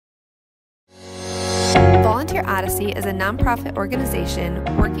Volunteer Odyssey is a nonprofit organization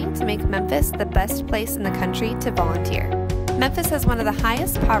working to make Memphis the best place in the country to volunteer. Memphis has one of the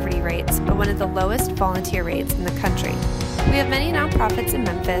highest poverty rates, but one of the lowest volunteer rates in the country. We have many nonprofits in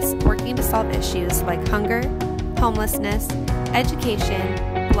Memphis working to solve issues like hunger, homelessness,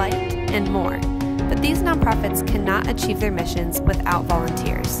 education, blight, and more. But these nonprofits cannot achieve their missions without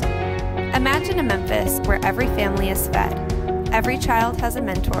volunteers. Imagine a Memphis where every family is fed, every child has a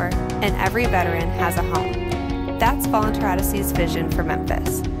mentor, and every veteran has a home. That's Volunteer Odyssey's vision for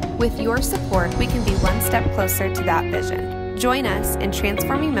Memphis. With your support, we can be one step closer to that vision. Join us in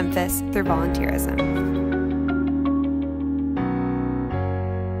transforming Memphis through volunteerism.